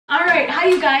Hi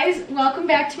you guys, welcome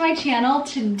back to my channel.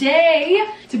 Today,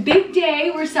 it's a big day.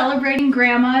 We're celebrating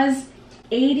Grandma's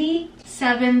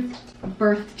 87th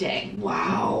birthday.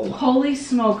 Wow. Holy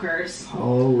smokers.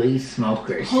 Holy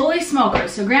smokers. Holy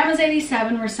smokers. So Grandma's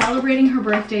 87, we're celebrating her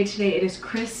birthday today. It is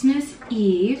Christmas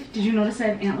Eve. Did you notice I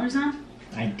have antlers on?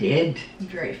 I did.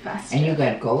 Very festive. And you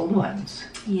got gold ones.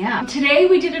 Yeah. Today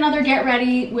we did another get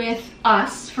ready with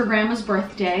us for Grandma's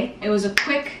birthday. It was a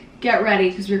quick get ready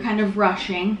because we were kind of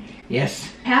rushing.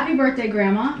 Yes. Happy birthday,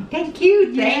 Grandma. Thank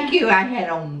you, thank you. I had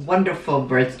a wonderful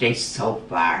birthday so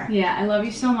far. Yeah, I love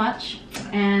you so much.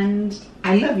 And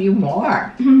I love you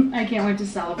more. I can't wait to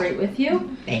celebrate with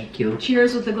you. Thank you.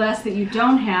 Cheers with the glass that you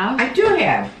don't have. I do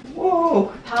have.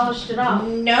 Whoa. Polished it off.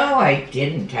 No, I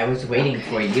didn't. I was waiting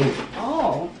for you.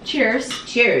 Oh. Cheers.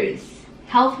 Cheers.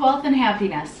 Health, wealth, and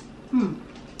happiness.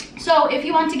 So if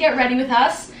you want to get ready with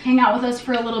us, hang out with us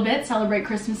for a little bit, celebrate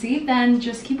Christmas Eve, then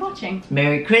just keep watching.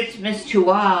 Merry Christmas to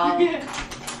all. Pick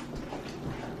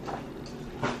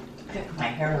my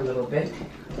hair a little bit.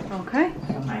 Okay.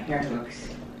 So my hair looks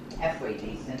halfway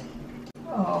decent.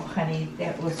 Oh, honey,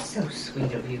 that was so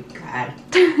sweet of you, God.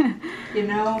 You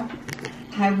know,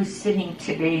 I was sitting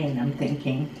today and I'm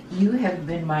thinking, you have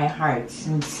been my heart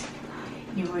since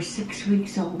you were 6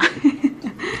 weeks old.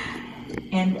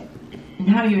 And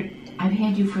now I've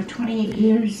had you for 28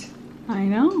 years. I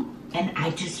know. And I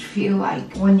just feel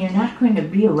like when you're not going to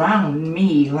be around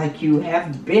me like you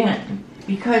have been,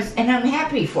 and I'm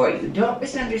happy for you. Don't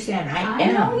misunderstand. I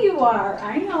am. I know you are.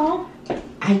 I know.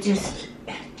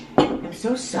 I'm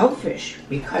so selfish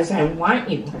because I want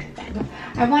you.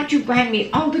 I want you by me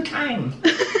all the time.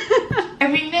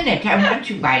 Every minute I want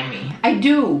you by me. I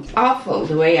do. Awful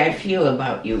the way I feel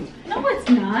about you. No, it's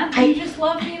not. You just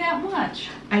love me that much.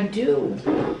 I do.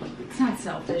 It's not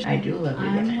selfish. I do love you.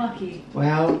 I'm lucky.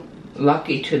 Well,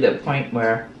 lucky to the point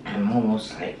where I'm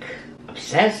almost like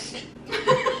obsessed.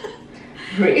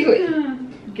 Really?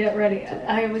 Get ready.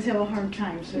 I always have a hard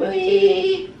time. So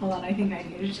Wee. hold on, I think I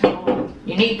need a towel.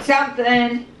 You need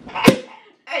something.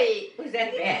 Hey, was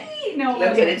that bad? No,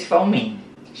 Look at it's foaming.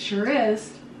 Sure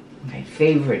is. My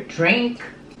favorite drink.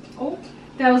 Oh,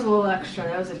 that was a little extra.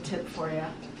 That was a tip for you.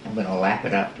 I'm gonna lap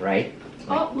it up, right?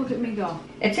 Oh, look at me go.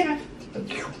 It's enough.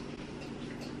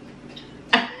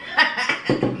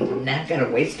 Not gonna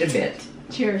waste a bit.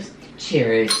 Cheers.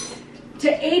 Cheers.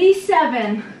 To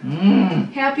 87.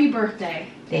 Happy birthday.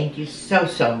 Thank you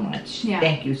so much. Yeah.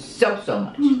 Thank you so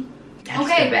much. That's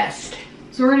Okay. the best.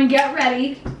 So we're gonna get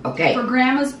ready Okay. for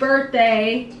Grandma's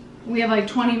birthday. We have like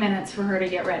 20 minutes for her to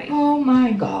get ready. Oh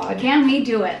my God. Can we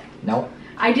do it? Nope.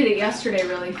 I did it yesterday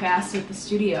really fast at the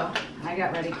studio. I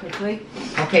got ready quickly.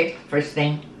 Okay, first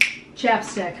thing,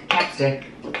 Chapstick. chapstick.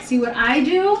 See what I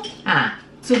do?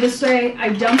 So this way I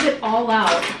dump it all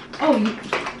out. Oh,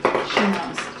 she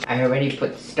knows. I already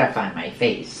put stuff on my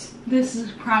face. This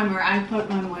is primer. I put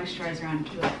my moisturizer on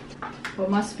too.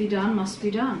 What must be done, must be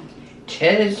done.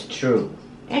 'Tis true.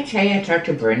 Did I tell you I talked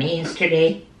to Bernie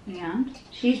yesterday? And?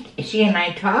 She and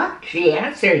I talked. She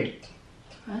answered.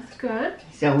 That's good.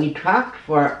 So we talked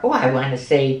for, I want to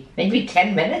say maybe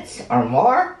 10 minutes or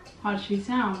more. How'd she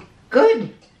sound?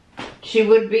 Good. She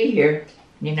would be here.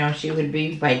 You know, she would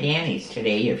be by Danny's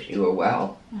today if she were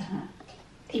well.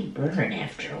 They burn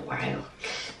after a while.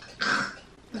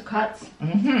 The cuts?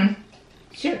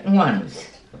 Certain ones.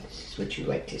 This is what you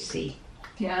like to see.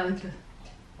 Yeah, I like the...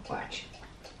 Watch.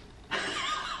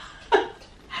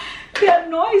 That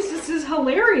noise just is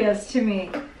hilarious to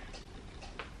me.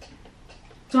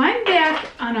 So I'm back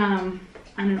on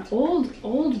an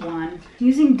old one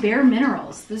using Bare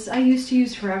Minerals. This I used to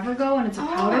use forever ago, and it's a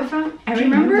powder fountain. Do you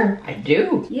remember? I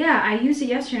do. Yeah, I used it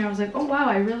yesterday and I was like, oh wow,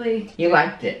 I really... You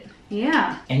liked it.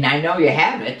 Yeah. And I know you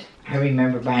have it. I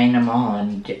remember buying them all,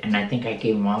 and I think I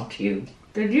gave them all to you.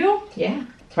 Did you? Yeah.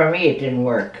 For me, it didn't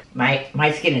work.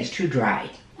 My skin is too dry.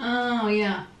 Oh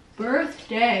yeah.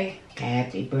 Birthday.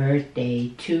 Happy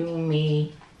birthday to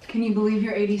me. Can you believe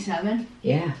you're 87?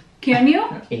 Yeah. Can you?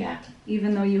 Yeah.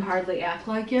 Even though you hardly act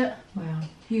like it? Well,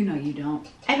 You know you don't.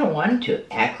 I don't want to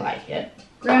act like it.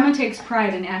 Grandma takes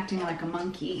pride in acting like a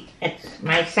monkey. It's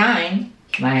my sign,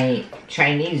 my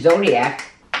Chinese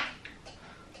zodiac.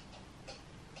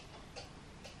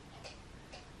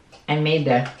 I made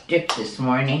the dip this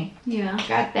morning. Yeah.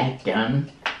 Got that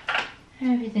done.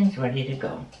 Everything's ready to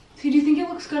go. So do you think it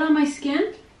looks good on my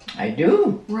skin? I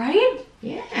do. Right?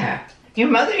 Yeah. Your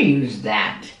mother used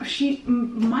that. She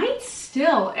might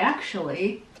still,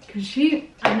 actually. Because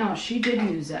I know, she did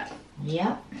use it.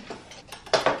 Yep.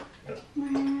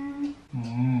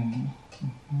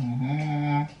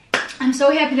 I'm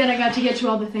so happy that I got to get you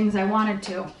all the things I wanted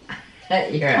to.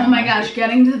 Oh my gosh,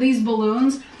 getting to these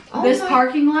balloons. Oh This my-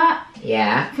 parking lot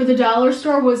Yeah. for the dollar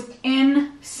store was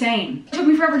insane. It took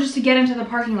me forever just to get into the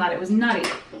parking lot. It was nutty.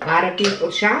 A lot of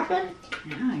people shopping.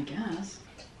 Yeah, I guess.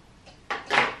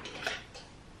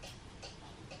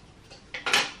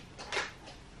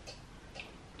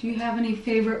 Do you have any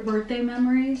favorite birthday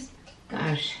memories?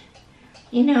 Gosh,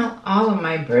 you know, all of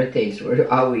my birthdays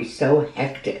were always so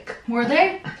hectic. Were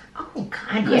they? Oh,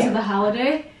 God, Because of yeah. the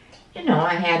holiday? You know,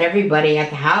 I had everybody at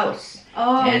the house.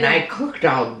 Oh, And I cooked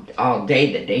all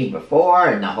day the day before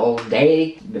and the whole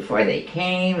day before they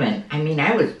came. And, I mean,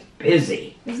 I was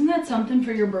busy. Isn't that something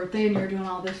for your birthday and you're doing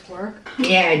all this work?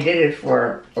 Yeah, I did it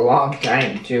for a long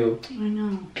time, too. I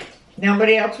know.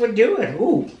 Nobody else would do it.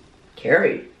 Ooh,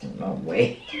 Carrie, no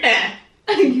way.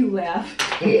 You laugh.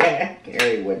 Yeah,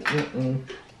 Carrie would.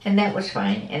 And that was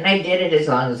fine. And I did it as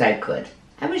long as I could.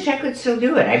 I wish I could still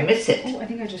do it. I miss it. Oh, I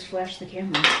think I just flashed the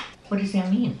camera. What does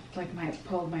that mean? Like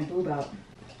pulled my boob out.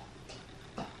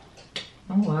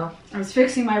 Oh, well. I was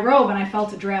fixing my robe and I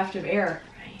felt a draft of air.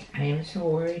 I am so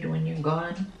worried when you're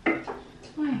gone.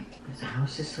 Why? Because the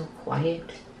house is so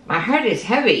quiet. My heart is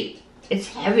heavy. It's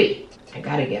heavy. I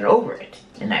gotta get over it.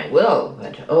 And I will,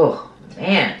 but oh,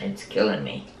 man, it's killing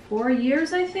me. 4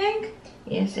 years, I think?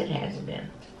 Yes, it has been.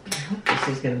 I hope this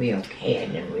is gonna be okay. I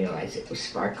didn't realize it was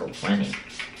sparkle plenty.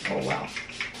 Oh, well.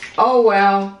 Oh,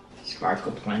 well.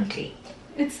 Sparkle plenty.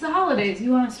 It's the holidays.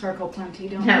 You want to sparkle plenty,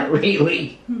 don't you? Not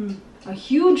really. A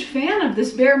huge fan of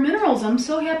this Bare Minerals. I'm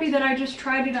so happy that I just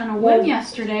tried it on a whim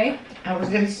yesterday. I was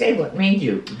gonna say, what made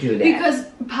you do that? Because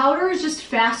powder is just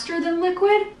faster than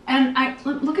liquid. And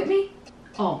look at me.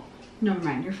 Oh, never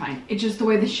mind. You're fine. It's just the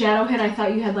way the shadow hit. I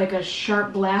thought you had like a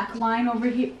sharp black line over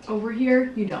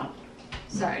here. You don't.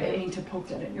 Sorry, I didn't mean to poke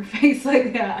that in your face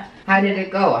like that. How did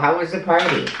it go? How was the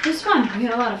party? It was fun. We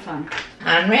had a lot of fun.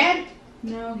 Conrad?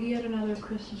 No, he had another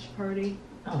Christmas party.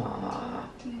 Aww.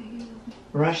 Yeah, he was...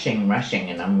 Rushing,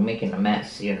 and I'm making a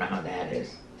mess. You know how that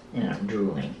is. And I'm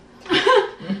drooling.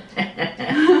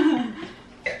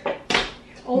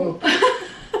 Oh.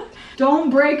 Don't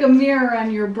break a mirror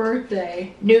on your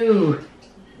birthday. No.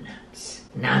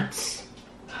 Nuts.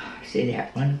 See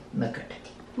that one? Look at it.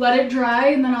 Let it dry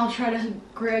and then I'll try to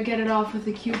get it off with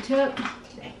a Q-tip.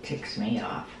 That ticks me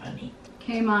off, honey.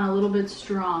 Came on a little bit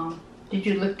strong. Did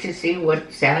you look to see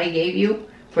what Sally gave you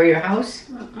for your house?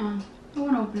 I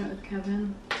want to open it with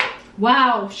Kevin.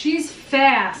 Wow, she's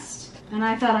fast. And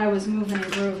I thought I was moving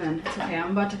and grooving. It's okay,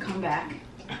 I'm about to come back.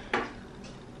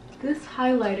 This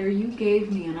highlighter you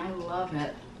gave me and I love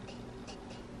it.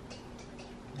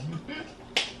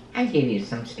 I gave you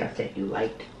some stuff that you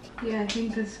liked. Yeah, I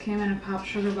think this came in a pop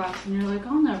sugar box and you're like,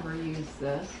 I'll never use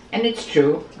this. And it's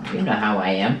true. You know how I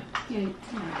am. Yeah.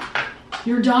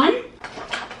 You're done?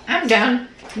 I'm done.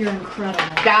 You're incredible.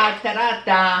 Da da da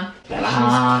da.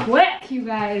 She's quick, you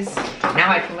guys. Now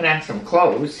I can put on some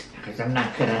clothes because I'm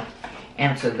not gonna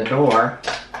answer the door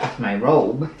with my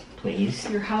robe, please.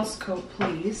 Your house coat,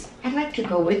 please. I'd like to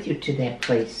go with you to that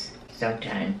place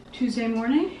sometime. Tuesday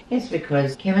morning? Yes,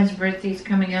 because Kevin's birthday's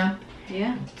coming up.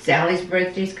 Yeah. Sally's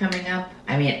birthday's coming up.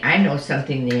 I mean, I know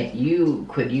something that you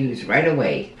could use right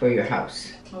away for your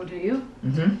house. Oh, do you?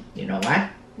 Mm-hmm. You know what?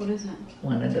 What is it?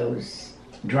 One of those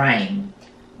drying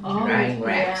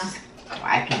racks. Yeah. Oh,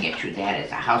 I can get you that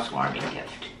as a housewarming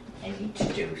gift. I need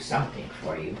to do something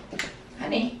for you.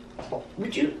 Honey,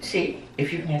 would you see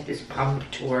if you can get this pump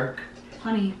to work?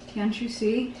 Honey, can't you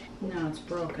see? No, it's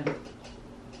broken.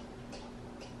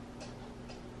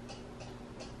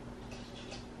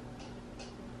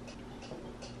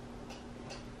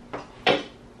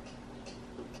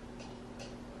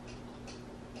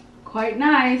 Quite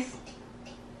nice.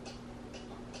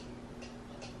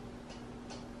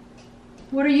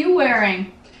 What are you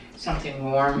wearing? Something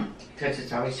warm, because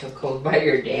it's always so cold by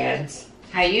your dad's.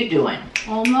 How you doing?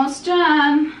 Almost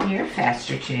done. You're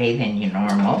faster today than you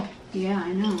normal. Yeah,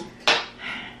 I know.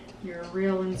 You're a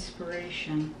real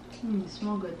inspiration. You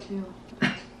smell good too.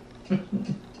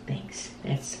 Thanks.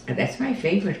 That's my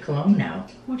favorite cologne now.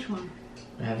 Which one?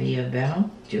 La Vie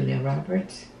Belle, Julia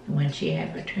Roberts. The one she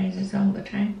advertises all the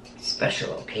time.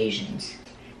 Special occasions.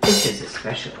 This is a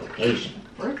special occasion.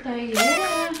 Birthday,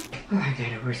 yeah. Oh, I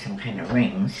gotta wear some kind of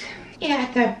rings. Yeah, I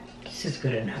thought this is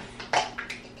good enough.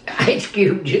 The ice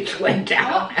cube just went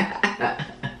down.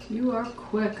 You are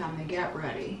quick on the get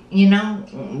ready. You know,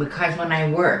 because when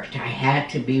I worked, I had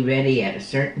to be ready at a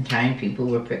certain time. People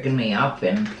were picking me up,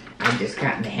 and I just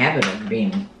got in the habit of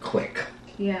being quick.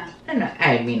 Yeah. And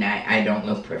I mean, I don't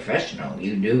look professional.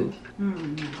 You do.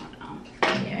 No.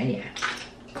 Yeah.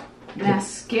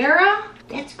 Mascara?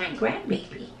 That's my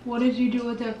grandbaby. What did you do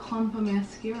with that clump of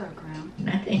mascara, Graham?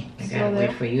 Nothing. I Still gotta there?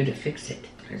 wait for you to fix it.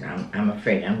 Because I'm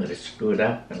afraid I'm going to screw it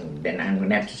up and then I'm going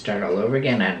to have to start all over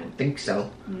again. I don't think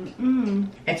so.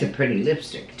 It's a pretty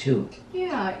lipstick, too.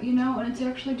 Yeah, you know, and it's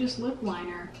actually just lip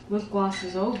liner. Lip gloss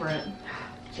is over it.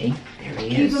 See? There he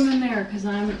Keep is. them in there because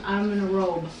I'm in a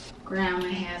robe. Grandma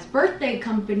has birthday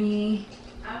company.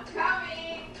 I'm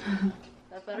coming. Is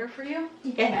that better for you?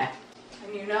 Yeah.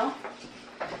 And you know?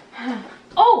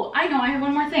 Oh, I know, I have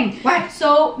one more thing. What?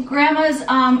 So, Grandma's,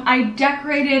 I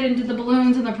decorated and did the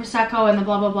balloons and the Prosecco and the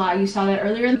blah, blah, blah. You saw that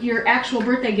earlier. Your actual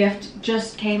birthday gift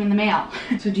just came in the mail.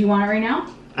 So, do you want it right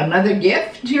now? Another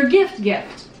gift? Your gift.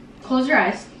 Close your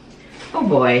eyes. Oh,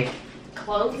 boy.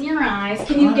 Close your eyes.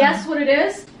 Can you guess what it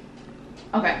is?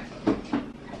 Okay.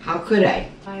 How could I?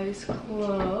 Eyes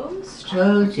closed.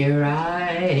 Close your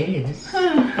eyes.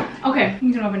 Okay,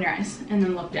 you can open your eyes and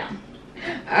then look down.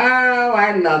 Oh,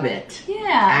 I love it. Yeah,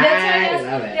 I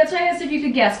love it. That's why I asked if you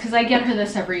could guess, because I get her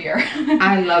this every year.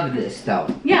 I love this, though.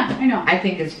 Yeah, I know. I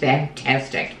think it's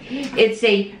fantastic. It's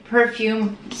a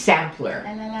perfume sampler.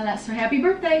 La, la, la, la. So happy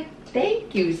birthday.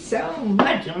 Thank you so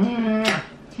much.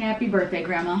 Happy birthday,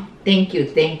 Grandma. Thank you,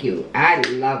 thank you. I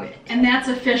love it. And that's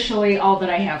officially all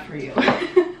that I have for you.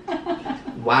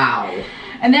 Wow.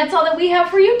 And that's all that we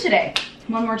have for you today.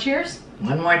 One more cheers?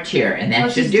 One more cheer, and that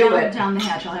Let's should just do down, it. Down the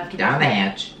hatch, I'll have to Down the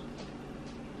hatch.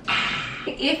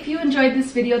 If you enjoyed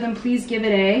this video, then please give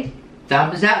it a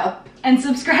Thumbs up. and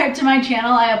subscribe to my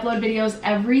channel. I upload videos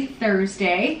every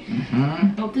Thursday.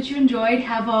 Hope that you enjoyed.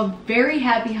 Have a very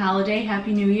happy holiday,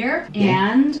 Happy New Year,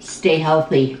 and Stay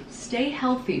healthy. stay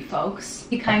healthy, folks.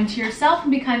 Be kind to yourself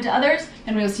and be kind to others,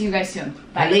 and we'll see you guys soon.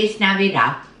 Bye. Feliz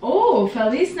Navidad. Oh,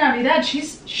 Feliz Navidad.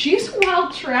 She's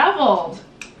well traveled.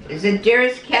 Is it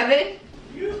dearest Kevin?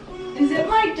 Is it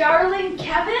my darling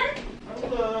Kevin?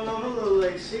 Hello,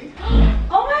 Lacey.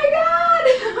 Oh my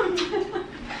God!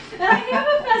 I have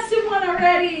a festive one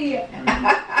already.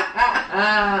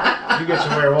 You get to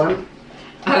wear one.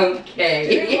 Okay.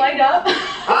 Did it light up?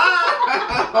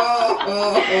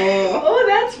 Oh,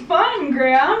 that's fun,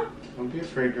 Graham. Don't be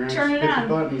afraid, Grant. Turn it Hit on. the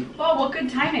button. Oh, what good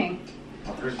timing.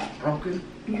 Oh, there's broken.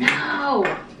 No.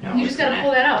 No, You just gotta it's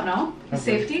pull that out, no? Okay.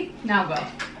 Safety? Now go.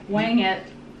 Wang it.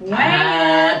 Wang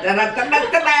it.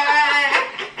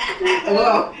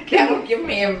 Whoa, that'll give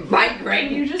me a Can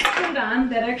migraine. you just put it on?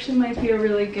 That actually might be a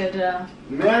really good,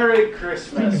 Merry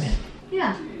Christmas.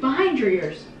 yeah, behind your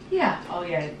ears. Yeah. Oh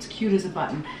yeah, it's cute as a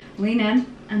button. Lean in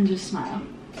and just smile.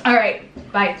 All right,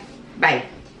 bye. Bye.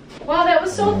 Wow, that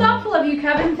was so thoughtful of you,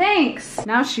 Kevin. Thanks.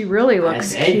 Now she really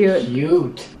looks cute.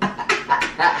 Cute.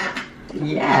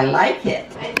 Yeah, I like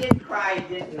it. I did cry,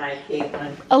 didn't I,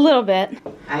 Caitlin? A little bit.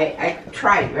 I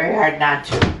tried very hard not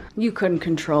to. You couldn't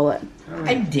control it.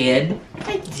 I did.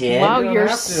 I did. Wow, You don't you're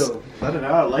have to. Let it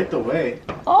out. Light the way.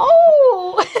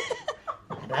 Oh!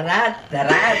 Da-da,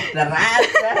 da-da, da-da,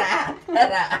 da-da,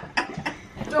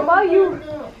 da-da.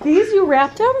 Wow, these you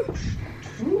wrapped them?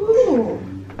 Ooh,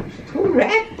 who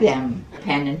wrapped them,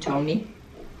 Pan and Tony?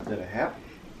 Is it a hat?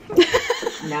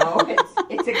 No,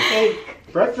 it's a cake.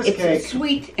 Breakfast It's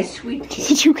cake. a sweet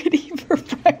cake. You could eat for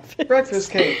breakfast.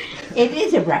 Breakfast cake. It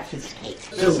is a breakfast cake.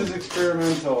 This is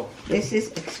experimental. This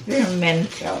is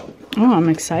experimental. Oh, I'm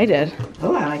excited.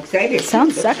 Oh, I'm excited.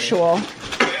 Sounds sexual.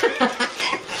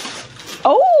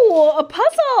 Oh, a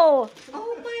puzzle!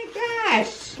 Oh my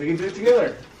gosh. We can do it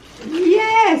together.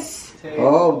 Yes. Table.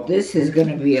 Oh, this is going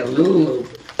to be a Lulu.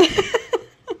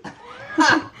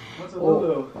 What's a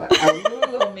Lulu? A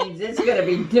Lulu means it's going to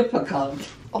be difficult.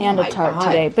 Oh And a my tart God.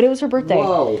 today, but it was her birthday.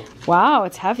 Whoa. Wow,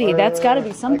 it's heavy. That's got to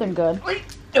be something good.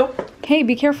 Nope. Hey,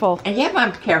 be careful. And yeah,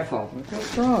 I'm careful. Look how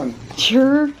strong.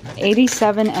 You're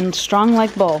 87 and strong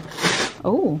like bull.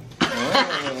 Oh.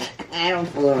 I don't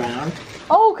fool around.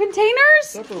 Oh,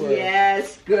 containers? Tupperware.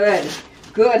 Yes, good.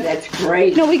 Good, that's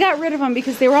great. No, we got rid of them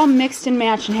because they were all mixed and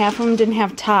matched and half of them didn't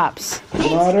have tops.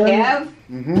 Modern. Kev?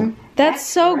 Mm-hmm. That's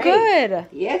so great. good.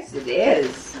 Yes, it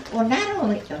is. Well, not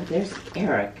only, oh, there's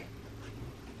Eric.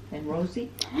 And Rosie?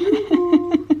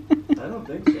 I don't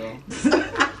think so.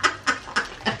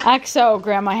 XO,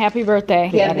 Grandma, happy birthday.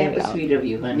 Yeah, that was sweet of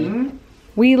you, honey. Mm-hmm.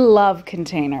 We love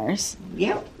containers.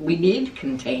 Yep, we need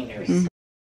containers.